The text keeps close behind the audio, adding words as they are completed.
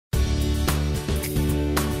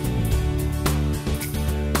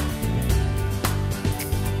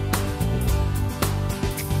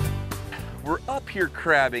here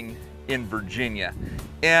crabbing in Virginia,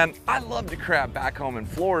 and I love to crab back home in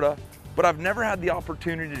Florida, but I've never had the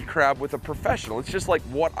opportunity to crab with a professional. It's just like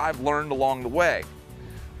what I've learned along the way.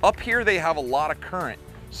 Up here they have a lot of current,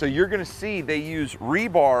 so you're gonna see they use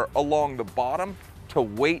rebar along the bottom to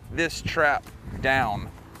weight this trap down.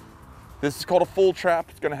 This is called a full trap.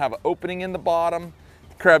 It's gonna have an opening in the bottom.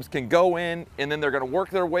 The crabs can go in, and then they're gonna work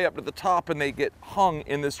their way up to the top, and they get hung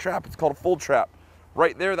in this trap. It's called a full trap.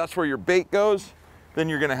 Right there, that's where your bait goes. Then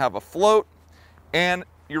you're gonna have a float and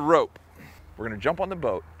your rope. We're gonna jump on the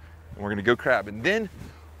boat, and we're gonna go crab. And then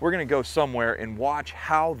we're gonna go somewhere and watch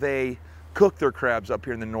how they cook their crabs up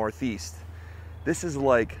here in the Northeast. This is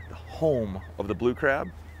like the home of the blue crab.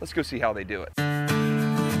 Let's go see how they do it.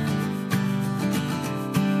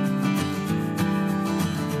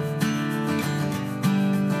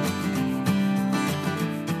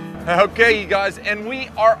 Okay, you guys, and we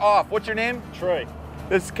are off. What's your name? Trey.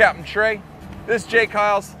 This is Captain Trey. This is Jake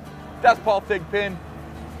Hiles. That's Paul Thigpen.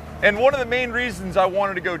 And one of the main reasons I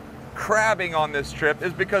wanted to go crabbing on this trip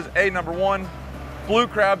is because number one, blue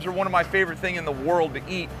crabs are one of my favorite things in the world to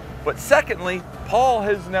eat. But secondly, Paul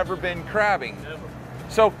has never been crabbing. Never.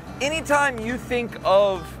 So anytime you think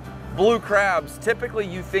of blue crabs, typically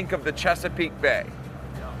you think of the Chesapeake Bay,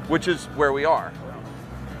 which is where we are.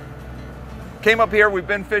 Came up here, we've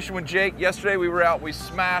been fishing with Jake. Yesterday we were out, we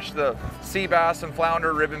smashed the sea bass and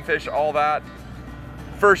flounder, ribbonfish, all that.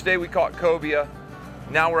 First day we caught cobia.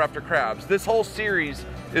 Now we're after crabs. This whole series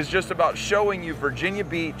is just about showing you Virginia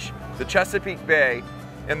Beach, the Chesapeake Bay,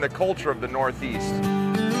 and the culture of the Northeast.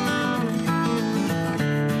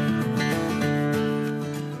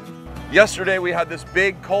 Yesterday we had this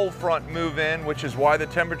big cold front move in, which is why the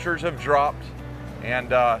temperatures have dropped.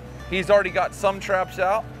 And he's already got some traps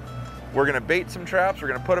out. We're gonna bait some traps, we're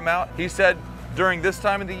gonna put them out. He said during this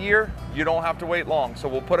time of the year, you don't have to wait long. So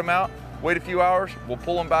we'll put them out, wait a few hours, we'll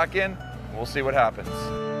pull them back in, and we'll see what happens.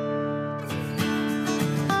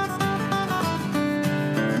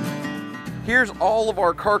 Here's all of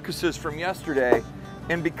our carcasses from yesterday.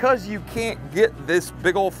 And because you can't get this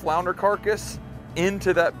big old flounder carcass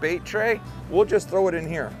into that bait tray, we'll just throw it in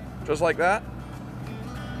here, just like that.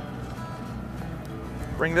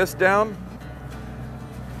 Bring this down.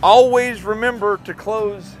 Always remember to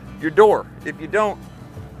close your door. If you don't,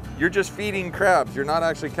 you're just feeding crabs. You're not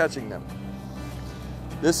actually catching them.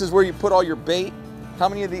 This is where you put all your bait. How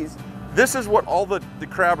many of these? This is what all the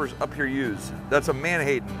crabbers up here use. That's a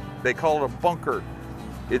Manhattan. They call it a bunker.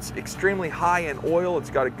 It's extremely high in oil. It's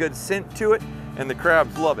got a good scent to it, and the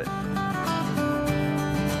crabs love it.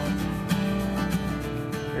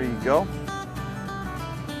 There you go.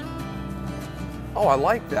 Oh, I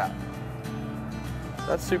like that.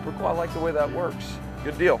 That's super cool. I like the way that works.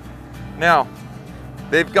 Good deal. Now,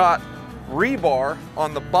 they've got rebar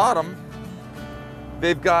on the bottom.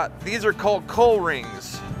 These are called coal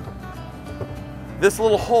rings. This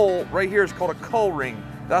little hole right here is called a coal ring.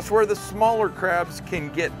 That's where the smaller crabs can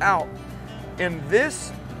get out. And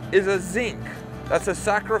this is a zinc. That's a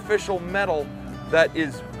sacrificial metal that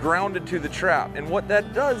is grounded to the trap. And what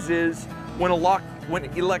that does is when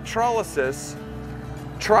electrolysis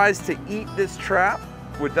tries to eat this trap,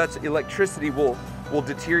 that's electricity will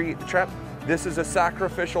deteriorate the trap. This is a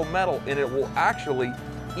sacrificial metal, and it will actually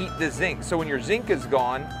eat the zinc. So when your zinc is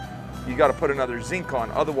gone, you got to put another zinc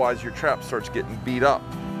on, otherwise your trap starts getting beat up.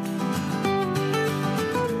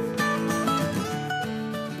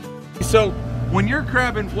 So when you're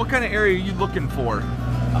crabbing, what kind of area are you looking for?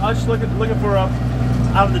 I was just looking for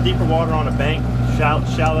out of the deeper water on a bank,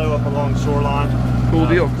 shallow up along the shoreline. Cool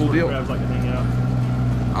deal, cool deal. Crabs like to hang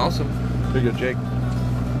out. Awesome. There you go, Jake.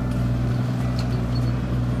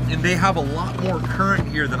 And they have a lot more current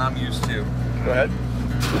here than I'm used to. Go ahead.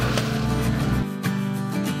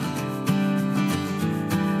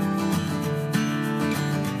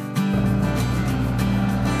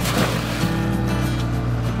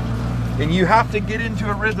 And you have to get into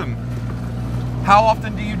a rhythm. How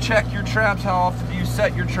often do you check your traps? How often do you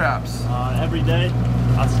set your traps? Every day.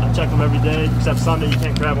 I check them every day, except Sunday. You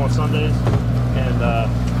can't crab on Sundays. And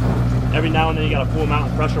every now and then you got to pull them out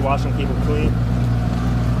and pressure wash them, keep them clean.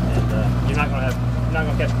 And you're not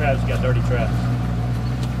gonna catch crabs if you got dirty traps.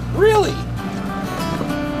 Really?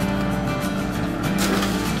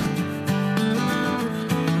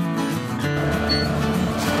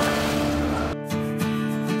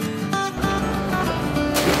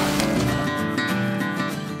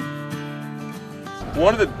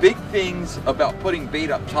 One of the big things about putting bait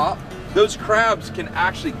up top, those crabs can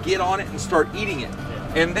actually get on it and start eating it.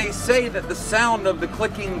 And they say that the sound of the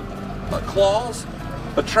clicking claws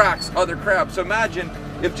attracts other crabs. So imagine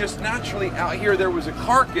if just naturally out here there was a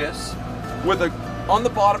carcass with a on the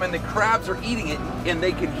bottom, and the crabs are eating it, and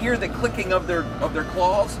they can hear the clicking of their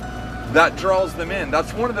claws. That draws them in.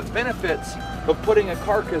 That's one of the benefits of putting a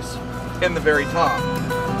carcass in the very top.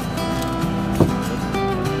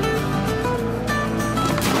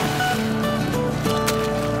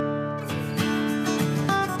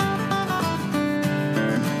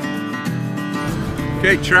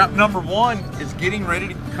 Okay, trap number 1 is getting ready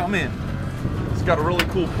to come in. It's got a really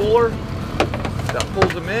cool puller that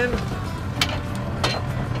pulls them in.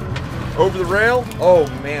 Over the rail. Oh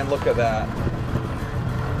man, look at that.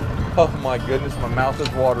 Oh my goodness, my mouth is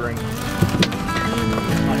watering.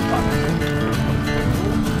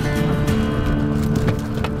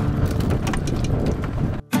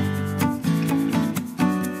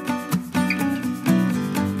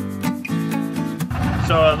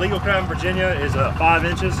 So legal crab in Virginia is 5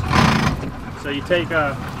 inches. So you take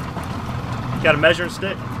got a measuring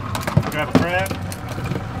stick, grab a crab,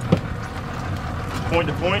 point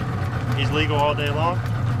to point. He's legal all day long.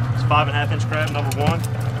 It's 5.5 inch crab, number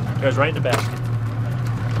 1. Goes right in the basket.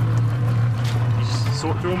 You just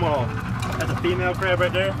sort through them all. That's a female crab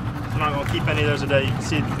right there. I'm not going to keep any of those today. You can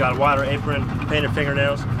see you've got a wider apron, painted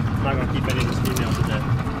fingernails. I'm not going to keep any of those females today.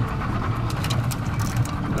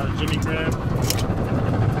 Got a Jimmy crab,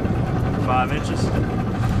 5 inches.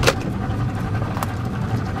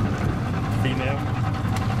 Female.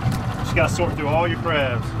 Just got to sort through all your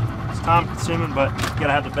crabs. It's time consuming, but you got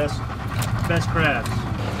to have the best crabs.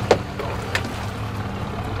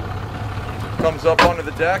 Comes up onto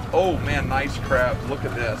the deck. Oh man, nice crabs. Look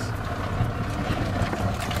at this.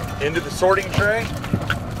 Into the sorting tray.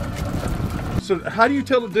 So how do you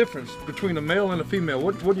tell the difference between a male and a female?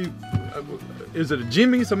 What do you, is it a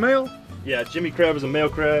Jimmy, it's a male? Yeah, Jimmy crab is a male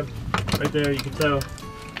crab. Right there, you can tell.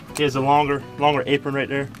 He has a longer apron right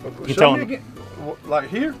there. You can tell him. Like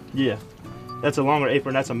here? Yeah, that's a longer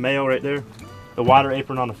apron. That's a male right there. The wider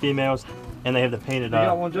apron on the females, and they have the painted. You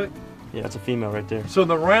got one, Jake? Yeah, it's a female right there. So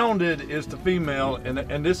the rounded is the female,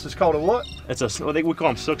 and this is called a what? It's a, we call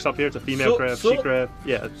them sooks up here. It's a female crab, sook? she crab.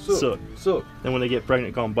 Yeah, sook. Sook. Then when they get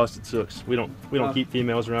pregnant, call them busted sooks. We don't keep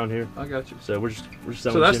females around here. I got you. So we're just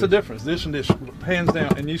selling. So that's Jimmys. the difference. This and this, hands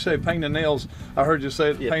down. And you say painted nails. I heard you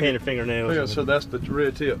say painted fingernails. Yeah, so that's the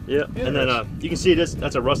red tip. Yeah, and then you can see this.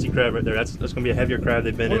 That's a rusty crab right there. That's gonna be a heavier crab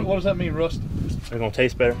they've been in. What does that mean, rusty? They're gonna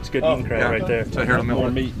taste better. It's good eating crab right there. So here, let me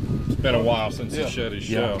More meat. It's been a while since he shed his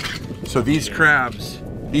shell. So these crabs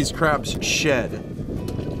shed.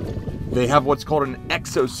 They have what's called an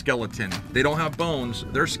exoskeleton. They don't have bones.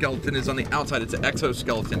 Their skeleton is on the outside. It's an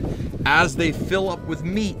exoskeleton. As they fill up with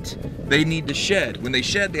meat, they need to shed. When they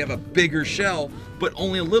shed, they have a bigger shell, but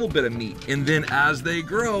only a little bit of meat. And then as they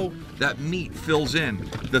grow, that meat fills in.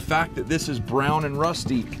 The fact that this is brown and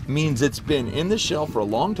rusty means it's been in the shell for a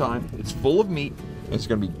long time. It's full of meat. It's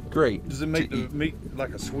gonna be great. Does it make the meat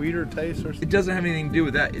like a sweeter taste or something? It doesn't have anything to do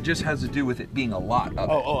with that. It just has to do with it being a lot of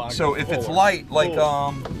it. So if it's fuller. light, like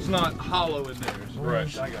it's not hollow in there. Right.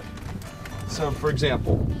 I got you. so for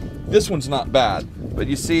example, this one's not bad, but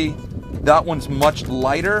you see that one's much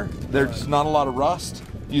lighter. There's not a lot of rust.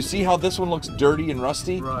 You see how this one looks dirty and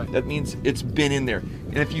rusty? Right. That means it's been in there.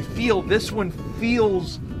 And if you feel, this one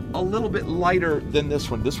feels a little bit lighter than this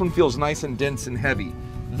one. This one feels nice and dense and heavy.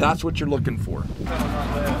 That's what you're looking for.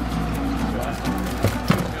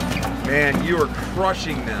 Man, you are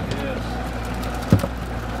crushing them. Yes.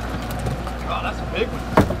 Oh, that's a big one.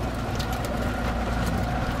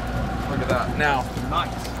 Look at that. Now,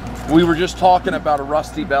 Nice. we were just talking about a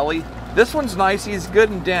rusty belly. This one's nice, he's good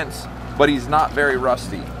and dense, but he's not very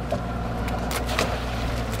rusty.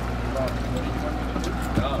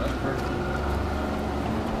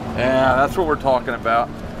 Yeah, that's what we're talking about.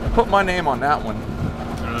 Put my name on that one.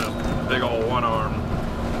 Big old one arm.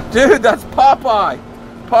 Dude, that's Popeye.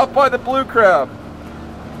 Popeye the blue crab.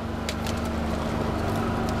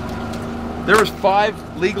 There was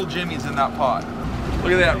 5 legal Jimmies in that pot.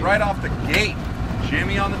 Look at that, right off the gate.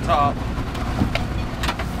 Jimmy on the top.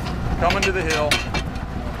 Coming to the hill.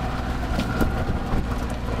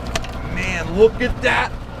 Man, look at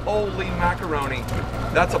that. Holy macaroni.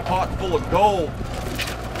 That's a pot full of gold.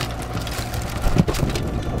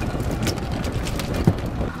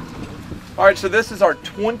 All right, so this is our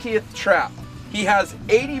 20th trap. He has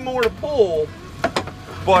 80 more to pull,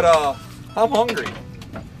 but I'm hungry.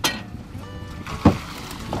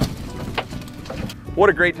 What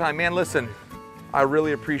a great time, man. Listen, I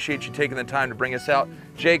really appreciate you taking the time to bring us out.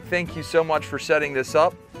 Jake, thank you so much for setting this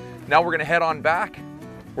up. Now we're gonna head on back.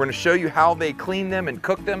 We're gonna show you how they clean them and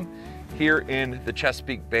cook them here in the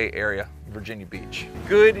Chesapeake Bay area, Virginia Beach.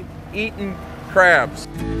 Good eating crabs.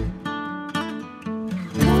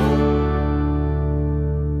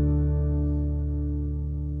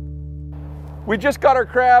 We just got our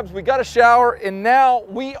crabs, we got a shower, and now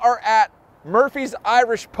we are at Murphy's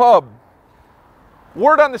Irish Pub.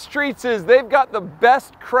 Word on the streets is they've got the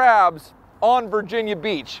best crabs on Virginia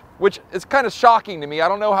Beach, which is kind of shocking to me. I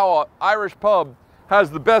don't know how an Irish pub has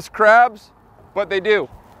the best crabs, but they do.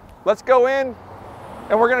 Let's go in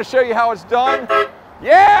and we're gonna show you how it's done.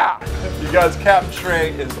 Yeah! You guys, Captain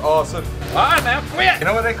Trey is awesome. All right, now quit. You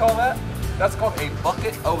know what they call that? That's called a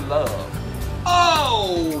bucket of love.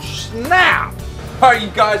 Oh, snap! All right, you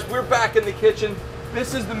guys, we're back in the kitchen.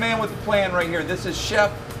 This is the man with the plan right here. This is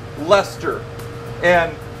Chef Lester.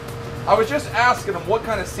 And I was just asking him what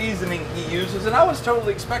kind of seasoning he uses, and I was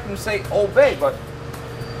totally expecting him to say Old Bay, but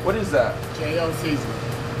what is that? J.O. seasoning.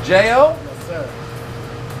 J.O.? Yes,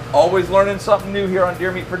 sir. Always learning something new here on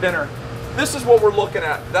Deer Meat for Dinner. This is what we're looking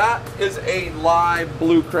at. That is a live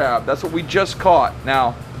blue crab. That's what we just caught.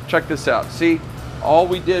 Now, check this out. See, all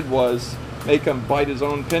we did was make him bite his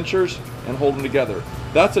own pinchers and hold them together.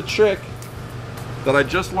 That's a trick that I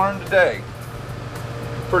just learned today.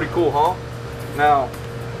 Pretty cool, huh? Now,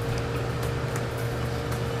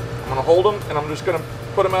 I'm gonna hold him and I'm just gonna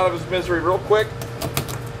put him out of his misery real quick.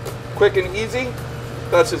 Quick and easy.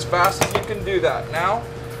 That's as fast as you can do that. Now,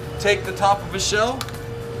 take the top of his shell,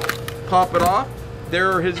 pop it off.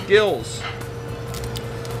 There are his gills.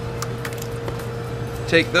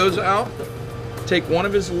 Take those out. Take one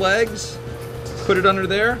of his legs, put it under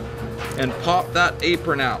there, and pop that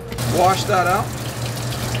apron out. Wash that out.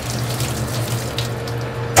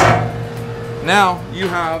 Now you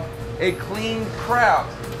have a clean crab.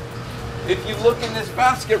 If you look in this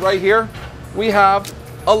basket right here, we have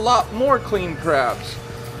a lot more clean crabs.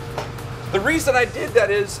 The reason I did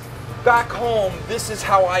that is back home, this is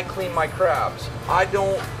how I clean my crabs. I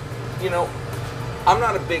don't, I'm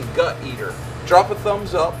not a big gut eater. Drop a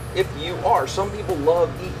thumbs up if you are. Some people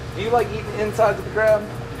love eating. Do you like eating the insides of the crab?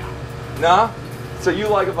 No. Nah? So you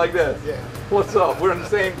like it like this? Yeah. What's up? We're on the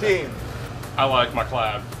same team. I like my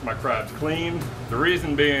crabs clean. The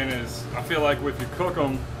reason being is I feel like if you cook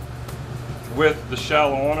them with the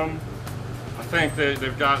shell on them, I think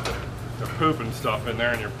they've got the poop and stuff in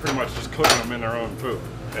there, and you're pretty much just cooking them in their own poop.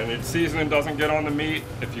 And its seasoning doesn't get on the meat.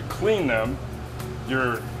 If you clean them,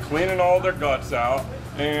 you're cleaning all their guts out,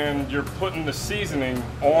 and you're putting the seasoning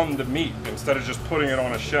on the meat instead of just putting it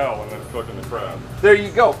on a shell and then cooking the crab. There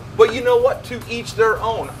you go. But you know what? To each their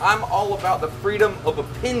own. I'm all about the freedom of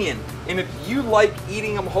opinion. And if you like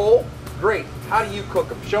eating them whole, great. How do you cook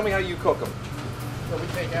them? Show me how you cook them. So we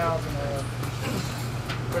take out and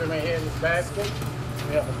put them right here in this basket.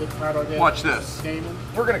 We have a big pot on there. Watch this. Steaming.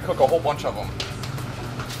 We're going to cook a whole bunch of them.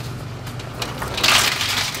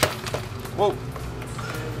 Whoa.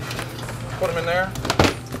 Put them in there.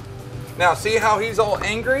 Now, see how he's all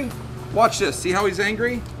angry? Watch this. See how he's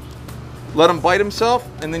angry? Let him bite himself,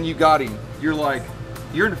 and then you got him. You're like,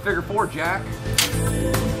 you're in the figure four, Jack.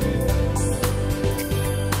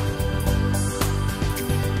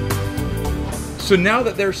 So now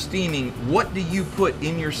that they're steaming, what do you put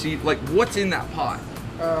in your seed? Like, what's in that pot?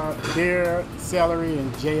 Beer, celery,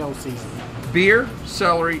 and J.O. seasoning. Beer,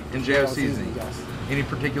 celery, and J.O. seasoning. Yes. Any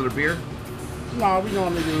particular beer? No, we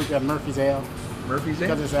normally do Murphy's Ale. Murphy's Ale?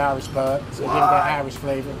 Because it's Irish pub, so give it that Irish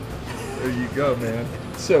flavor. There you go, man.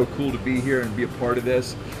 It's so cool to be here and be a part of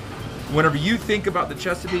this. Whenever you think about the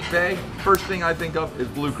Chesapeake Bay, first thing I think of is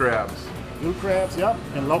blue crabs. Blue crabs, yep,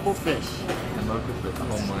 and local fish. And local fish.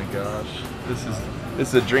 Oh my gosh. This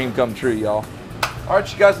is a dream come true, y'all. All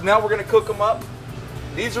right, you guys, now we're gonna cook them up.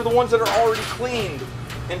 These are the ones that are already cleaned.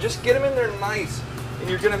 And just get them in there nice. And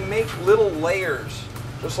you're gonna make little layers,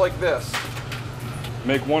 just like this.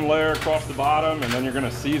 Make one layer across the bottom, and then you're gonna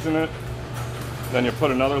season it. Then you put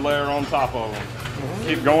another layer on top of them.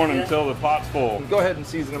 Keep going until the pot's full. Go ahead and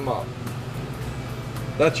season them up.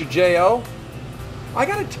 That's your J.O. I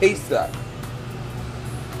gotta taste that.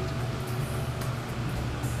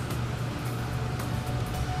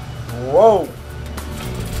 Whoa.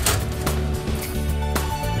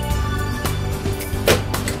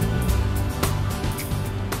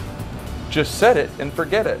 Just set it and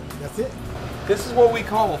forget it. That's it. This is what we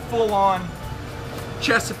call a full-on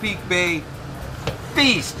Chesapeake Bay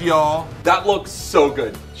feast, y'all. That looks so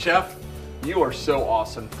good. Chef, you are so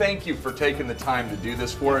awesome. Thank you for taking the time to do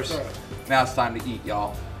this for us. Now it's time to eat,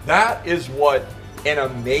 y'all. That is what an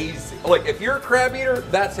amazing, like if you're a crab eater,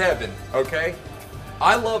 that's heaven, okay?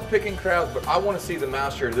 I love picking crabs, but I want to see the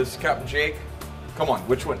master. This is Captain Jake. Come on,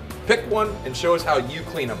 which one? Pick one and show us how you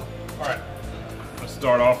clean them. All right, let's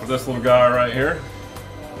start off with this little guy right here.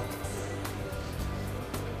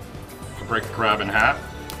 I'll break the crab in half.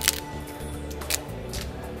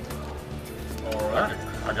 All right,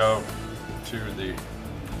 I go to the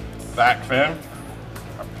back fin.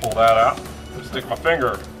 I pull that out, stick my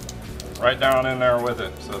finger right down in there with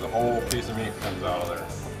it so the whole piece of meat comes out of there.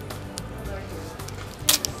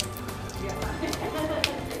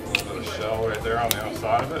 A little bit of shell right there on the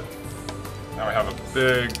outside of it. Now we have a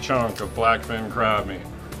big chunk of blackfin crab meat.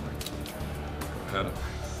 Go ahead and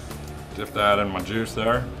dip that in my juice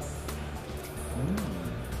there.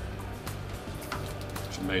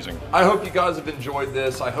 It's amazing. I hope you guys have enjoyed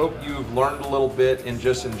this. I hope you've learned a little bit and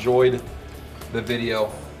just enjoyed the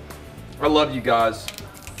video. I love you guys,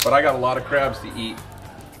 but I got a lot of crabs to eat.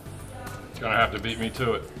 It's gonna have to beat me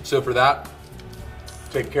to it. So for that,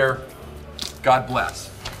 take care, God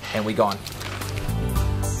bless, and we gone.